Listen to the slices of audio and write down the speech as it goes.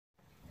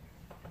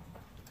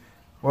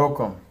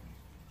Welcome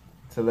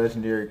to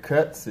Legendary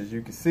Cuts, as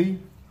you can see,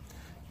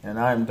 and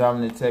I am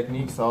Dominant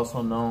Techniques,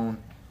 also known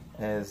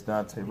as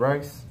Dante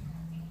Rice,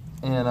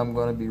 and I'm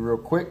going to be real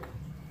quick.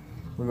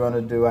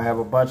 I have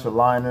a bunch of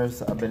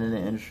liners. I've been in the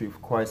industry for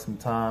quite some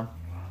time,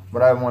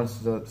 but I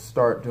wanted to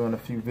start doing a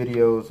few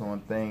videos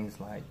on things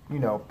like,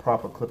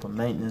 proper clipper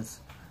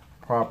maintenance,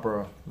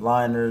 proper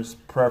liners,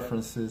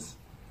 preferences,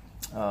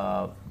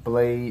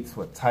 blades,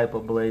 what type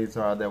of blades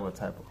are there, what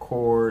type of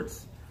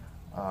cords,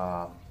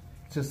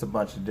 just a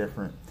bunch of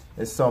different,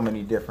 there's so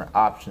many different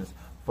options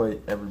for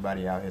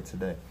everybody out here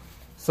today.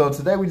 So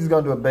today we're just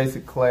gonna do a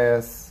basic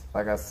class,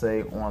 like I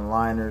say, on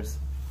liners,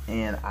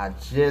 and I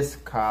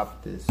just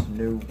copped this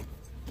new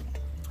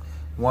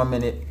 1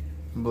 minute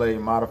blade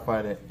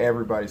modifier that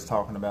everybody's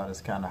talking about.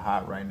 It's kind of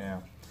hot right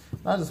now.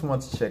 I just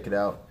want to check it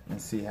out and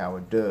see how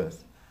it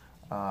does.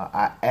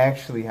 I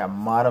actually have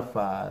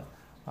modified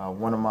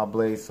one of my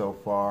blades so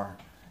far,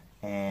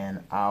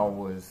 and I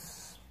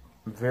was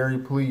very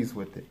pleased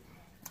with it.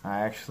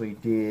 I actually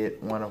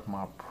did one of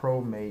my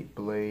ProMate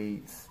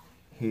blades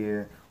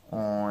here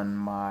on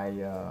my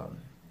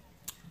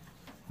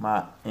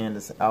my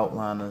Andis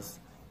outliners,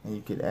 and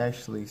you could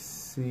actually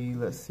see,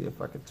 let's see if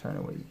I could turn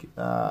it where you can,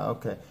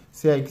 okay,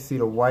 see how you can see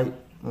the white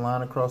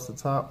line across the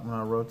top when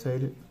I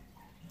rotate it?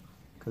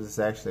 Because it's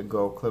actually a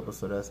gold clipper,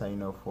 so that's how you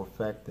know for a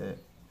fact that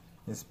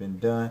it's been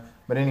done.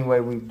 But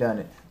anyway, we've done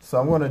it. So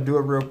I'm going to do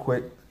it real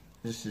quick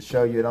just to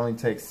show you. It only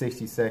takes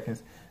 60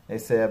 seconds. They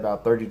say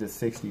about 30 to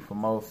 60 for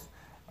most.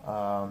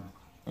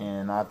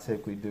 And I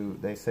typically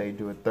they say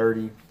do it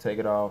 30, take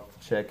it off,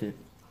 check it.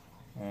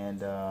 And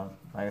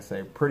like I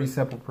say, pretty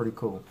simple, pretty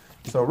cool.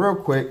 So real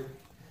quick,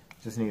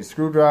 just need a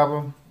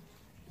screwdriver.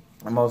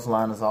 And most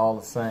liners are all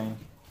the same.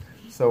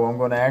 So I'm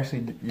going to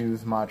actually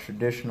use my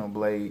traditional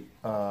blade,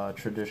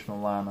 traditional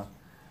liner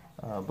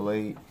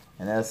blade.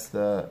 And that's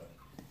the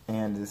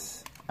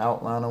Andis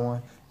outliner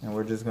one, and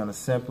we're just going to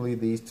simply,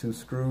 these two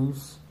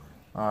screws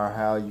are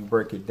how you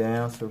break it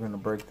down. So we're going to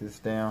break this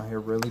down here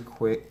really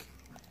quick,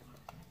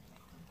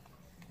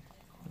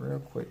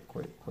 quick.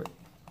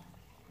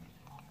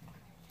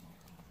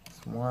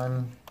 It's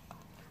one,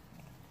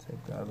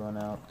 take that one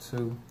out,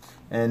 two,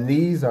 and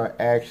these are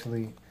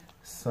actually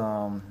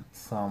some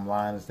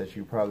liners that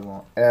you probably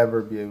won't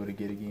ever be able to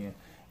get again.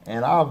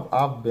 And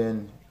I've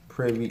been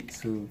privy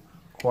to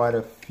quite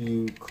a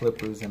few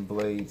clippers and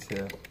blades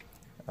here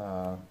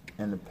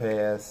in the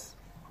past,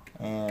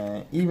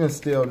 and even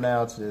still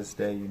now to this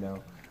day,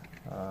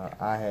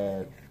 I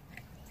had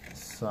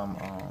some,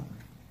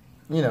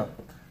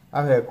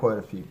 I've had quite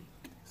a few.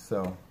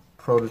 So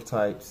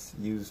prototypes,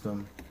 used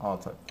them, all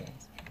type of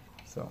things.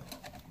 So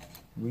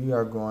we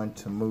are going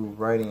to move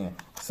right in.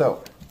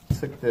 So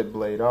took that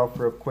blade off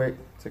real quick,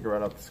 took it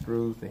right off the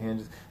screws, the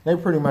hinges. They're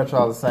pretty much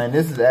all the same.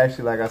 This is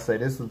actually, like I say,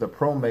 this is the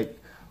ProMate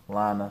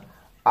liner.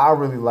 I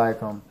really like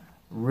them.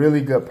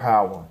 Really good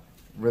power.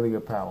 Really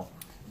good power.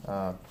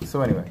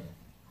 So anyway,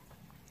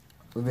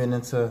 we're getting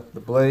into the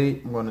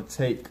blade. I'm going to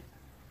take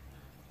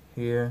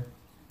here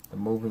the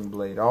moving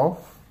blade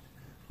off.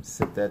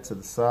 Set that to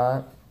the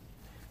side.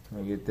 I'm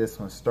going to get this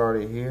one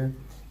started here.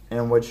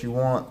 And what you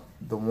want,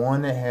 the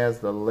one that has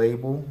the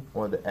label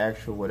or the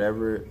actual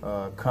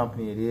whatever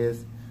company it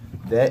is,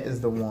 that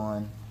is the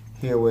one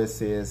here where it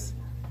says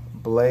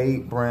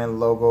blade brand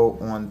logo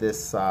on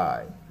this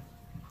side.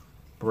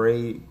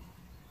 Blade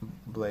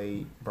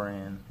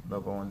brand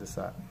logo on this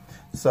side.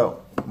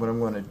 So what I'm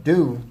going to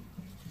do,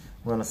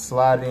 I'm going to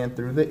slide in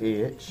through the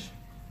edge.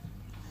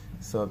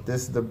 So if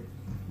this is the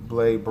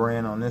blade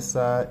brand on this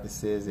side, it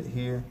says it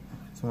here.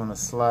 So I'm going to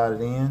slide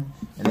it in,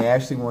 and they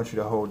actually want you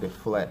to hold it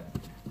flat.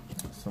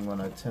 So I'm going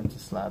to attempt to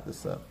slide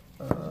this up.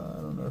 I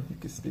don't know if you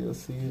can still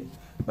see it,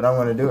 but I'm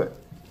going to do it.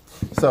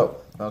 So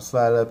I'll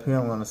slide it up here.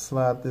 I'm going to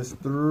slide this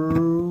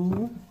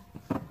through.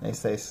 They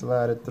say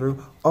slide it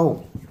through.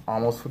 Oh,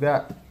 almost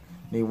forgot.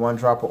 Need 1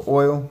 drop of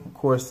oil. Of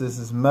course, this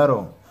is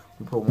metal.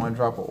 We put 1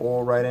 drop of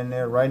oil right in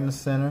there, right in the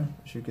center.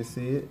 As you can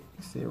see it.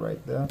 You see it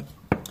right there.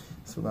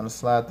 So we're going to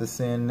slide this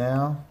in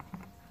now.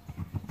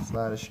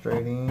 Slide it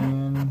straight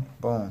in.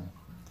 Boom.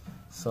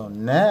 So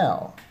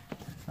now,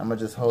 I'm going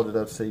to just hold it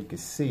up so you can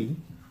see.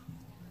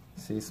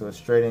 See, so it's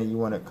straight in. You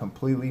want it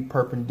completely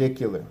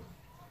perpendicular.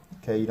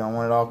 Okay, you don't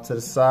want it off to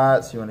the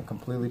sides. You want it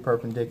completely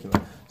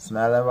perpendicular. So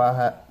now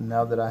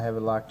that I have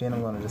it locked in,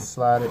 I'm going to just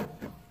slide it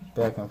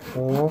back and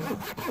forth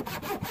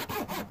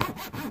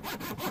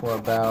for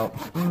about,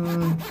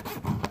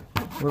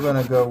 we're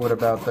going to go with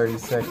about 30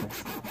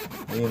 seconds.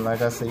 And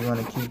like I said, you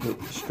want to keep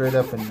it straight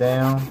up and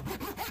down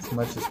as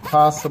much as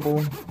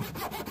possible.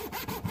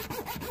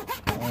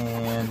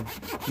 And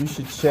you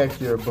should check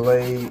your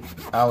blade,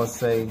 I would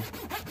say,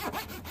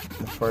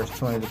 the first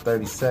 20 to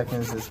 30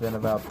 seconds. It's been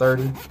about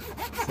 30.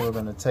 So we're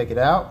going to take it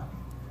out.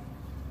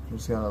 I'm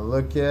just going to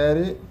look at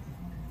it.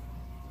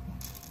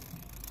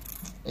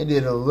 It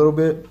did a little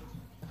bit.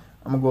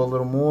 I'm going to go a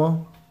little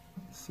more.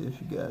 See if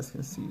you guys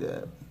can see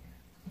that.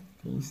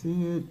 Can you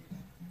see it?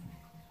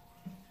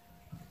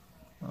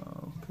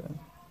 Okay.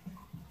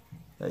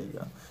 There you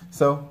go.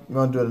 So we're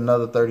going to do it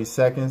another 30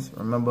 seconds.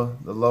 Remember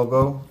the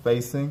logo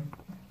facing.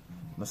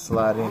 gonna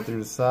slide in through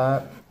the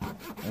side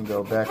and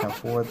go back and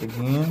forth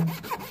again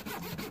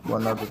for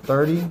another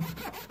 30.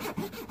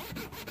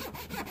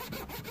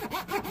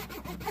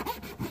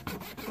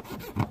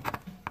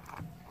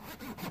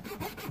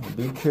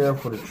 Be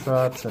careful to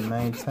try to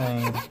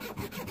maintain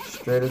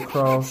straight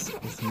across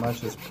as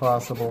much as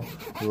possible.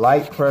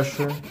 Light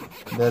pressure,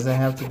 doesn't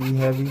have to be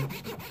heavy.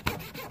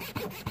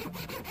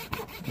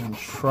 And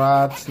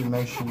try to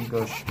make sure you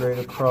go straight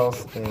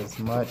across as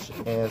much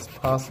as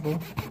possible.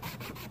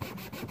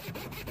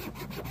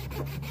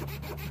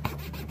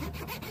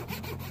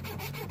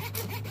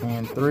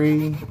 And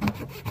 3,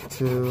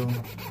 2,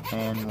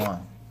 and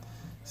 1.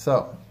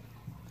 So,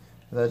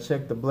 as I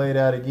check the blade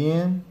out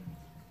again,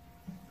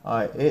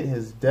 it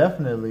has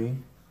definitely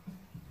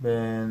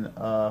been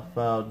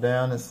filed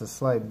down. It's a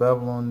slight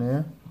bevel on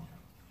there.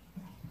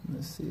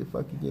 Let's see if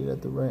I can get it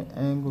at the right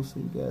angle so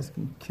you guys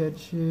can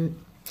catch it.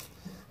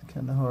 It's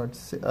kind of hard to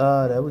see.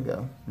 There we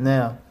go.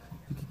 Now,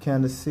 you can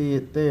kind of see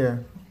it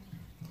there.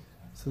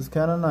 So it's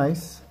kind of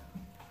nice.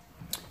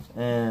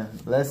 And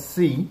let's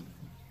see.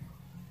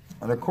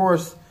 And of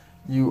course,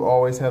 you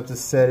always have to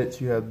set it.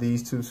 You have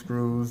these 2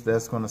 screws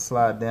that's going to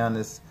slide down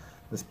this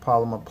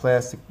polymer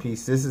plastic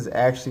piece. This is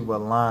actually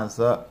what lines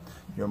up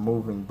your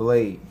moving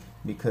blade,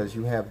 because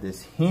you have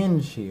this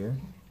hinge here,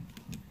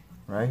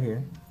 right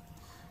here,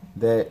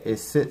 that it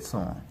sits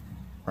on,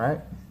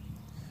 right?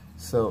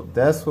 So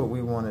that's what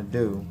we want to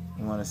do.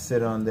 We want to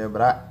sit on there,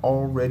 but I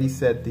already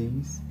set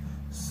these.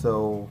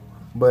 So,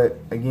 but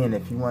again,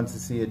 if you want to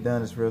see it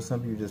done, it's real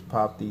simple. You just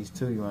pop these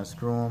 2, you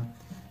unscrew them,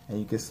 and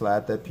you can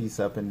slide that piece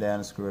up and down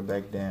and screw it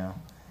back down.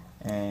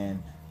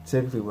 And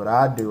typically what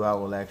I do, I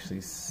will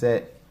actually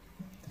set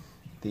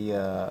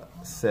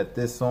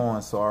this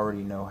on, so I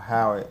already know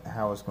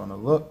how it's going to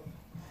look,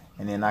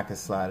 and then I can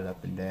slide it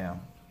up and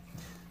down.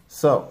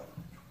 So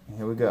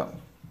here we go.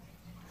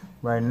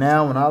 Right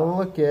now, when I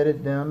look at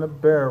it down the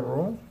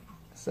barrel,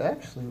 it's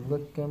actually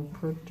looking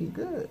pretty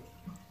good.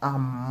 I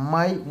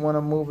might want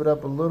to move it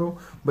up a little,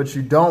 but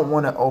you don't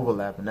want to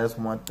overlap, and that's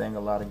one thing a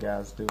lot of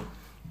guys do.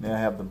 They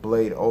have the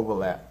blade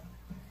overlap,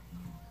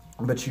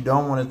 but you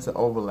don't want it to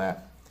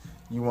overlap.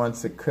 You want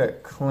to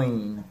cut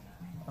clean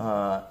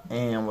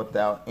and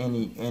without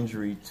any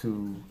injury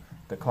to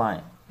the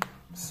client.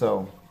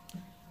 So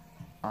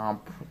I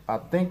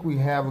think we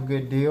have a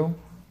good deal,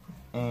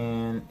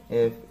 and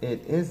if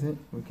it isn't,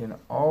 we can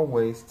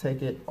always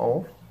take it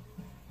off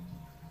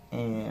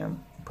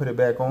and put it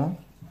back on.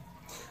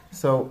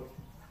 So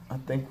I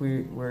think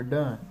we're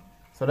done.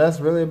 So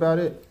that's really about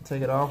it.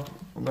 Take it off.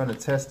 We're going to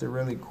test it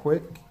really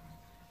quick.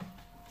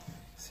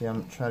 See,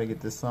 I'm trying to get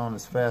this on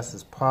as fast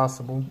as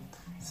possible.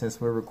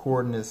 Since we're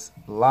recording this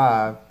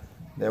live,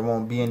 there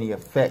won't be any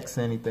effects,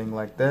 anything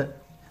like that.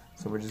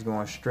 So we're just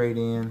going straight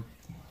in.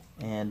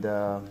 And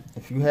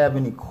if you have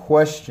any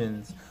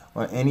questions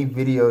or any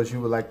videos you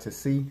would like to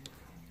see,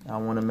 I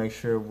want to make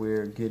sure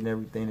we're getting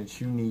everything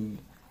that you need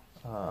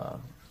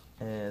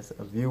as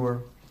a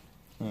viewer.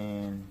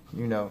 And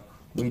you know,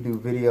 we do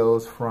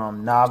videos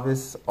from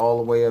novice all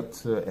the way up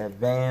to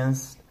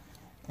advanced,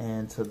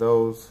 and to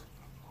those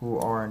who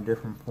are in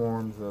different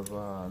forms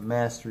of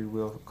mastery,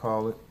 we'll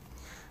call it.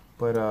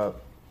 But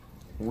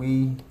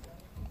we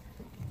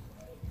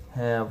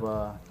have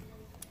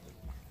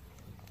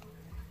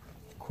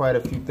quite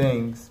a few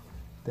things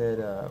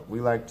that we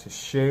like to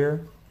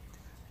share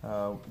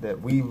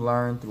that we've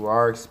learned through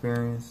our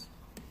experience.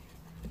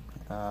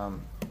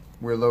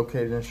 We're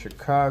located in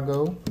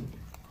Chicago,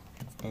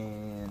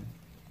 and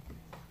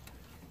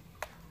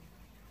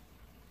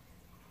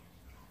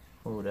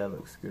oh, that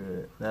looks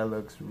good. That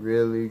looks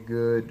really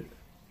good.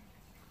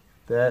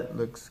 That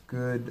looks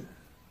good.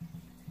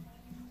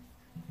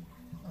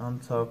 I'm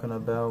talking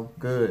about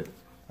good.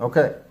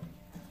 Okay,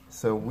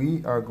 so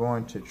we are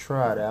going to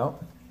try it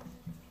out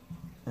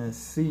and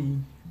see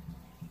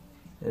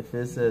if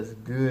it's as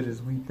good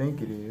as we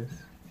think it is.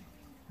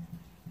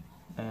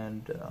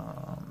 And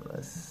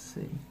let's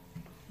see.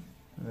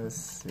 Let's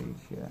see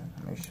here.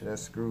 Make sure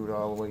that's screwed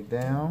all the way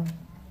down.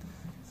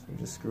 So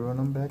just screwing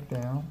them back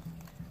down.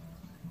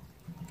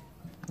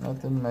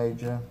 Nothing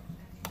major.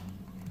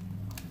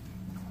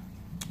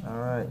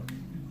 Alright.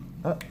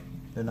 Oh,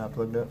 they're not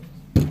plugged up.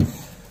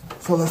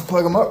 So let's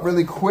plug them up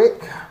really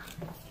quick.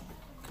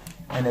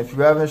 And if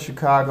you're ever in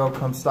Chicago,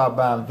 come stop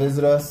by and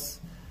visit us.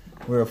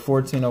 We're at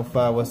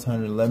 1405 West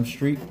 111th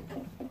Street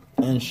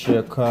in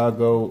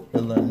Chicago,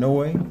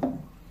 Illinois.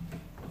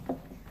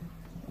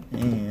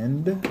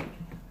 And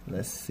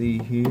let's see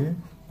here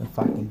if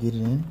I can get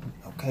it in.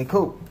 Okay,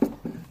 cool.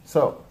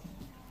 So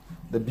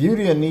the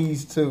beauty of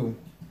these two,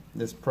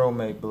 this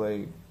ProMate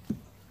blade,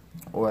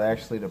 or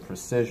actually the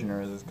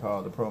Precisioner as it's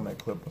called, the ProMate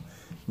clipper.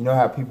 You know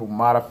how people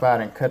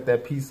modified and cut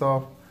that piece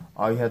off?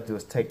 All you have to do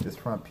is take this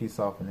front piece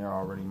off and they're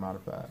already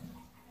modified.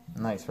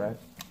 Nice, right?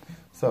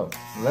 So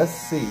let's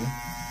see.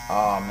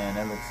 Oh man,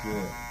 that looks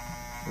good.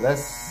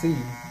 Let's see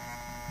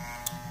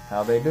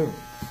how they do.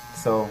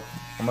 So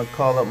I'm gonna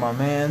call up my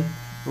man.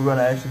 We're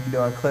gonna actually be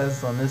doing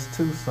classes on this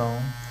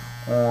Tucson,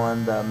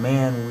 on the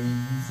man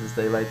weaves as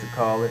they like to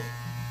call it.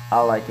 I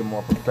like it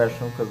more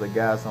professional because the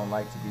guys don't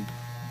like to be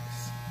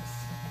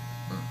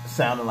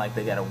sounding like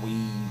they got a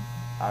weave.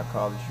 I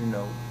call it, you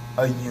know,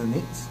 a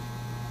unit.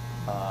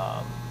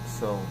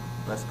 So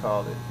let's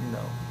call it, you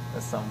know,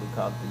 that's something we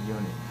call it the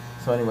unit.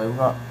 So anyway, we're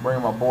gonna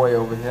bring my boy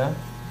over here.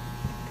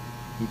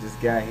 He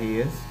just got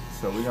his.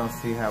 So we're gonna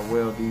see how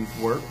well these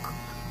work.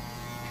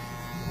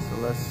 So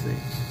let's see.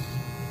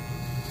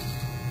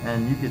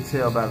 And you can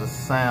tell by the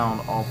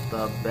sound off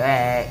the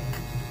back.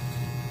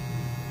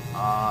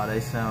 They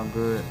sound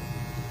good.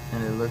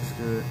 And it looks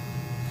good.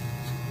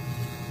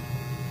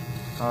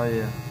 Oh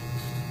yeah.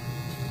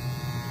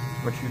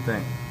 What you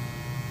think?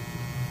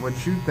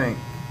 What you think?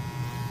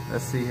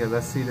 Let's see here.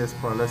 Let's see this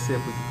part. Let's see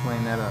if we can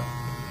clean that up.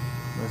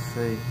 Let's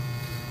see.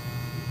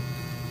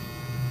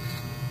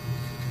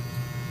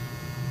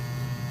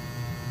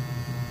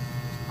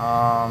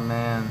 Oh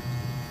man.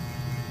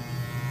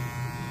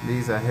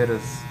 These are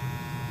hitters.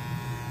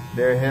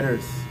 They're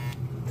hitters.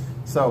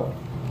 So,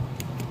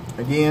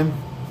 again,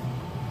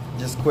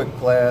 just quick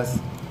class.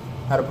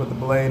 How to put the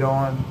blade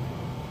on.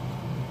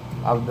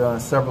 I've done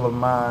several of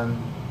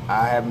mine.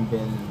 I haven't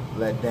been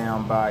let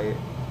down by it.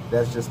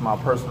 That's just my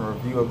personal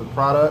review of the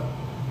product.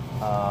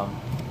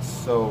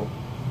 So,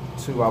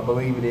 to, I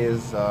believe it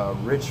is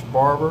Rich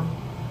Barber,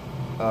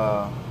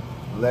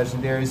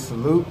 Legendary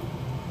Salute.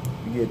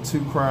 You get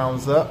 2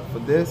 crowns up for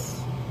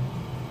this.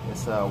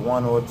 It's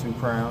 1 or 2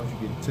 crowns.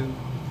 You get 2.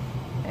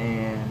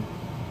 And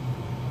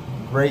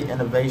great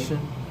innovation.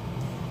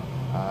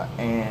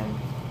 And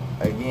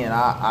again,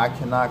 I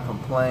cannot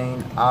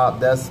complain.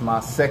 That's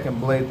my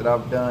second blade that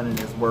I've done, and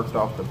it's worked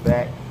off the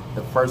back.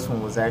 The first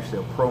one was actually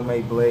a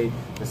Pro-Made blade.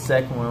 The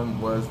second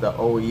one was the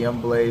OEM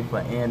blade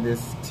for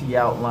Andis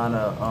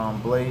T-Outliner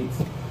blades.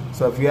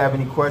 So if you have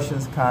any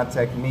questions,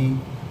 contact me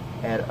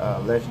at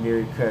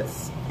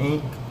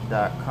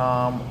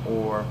legendarycutsinc.com,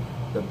 or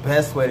the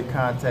best way to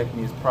contact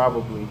me is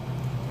probably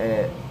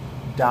at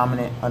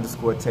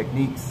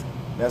dominant_techniques.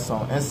 That's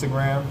on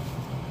Instagram.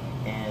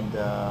 And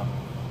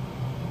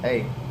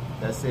hey,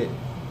 that's it.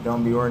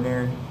 Don't be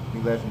ordinary, be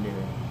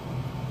legendary.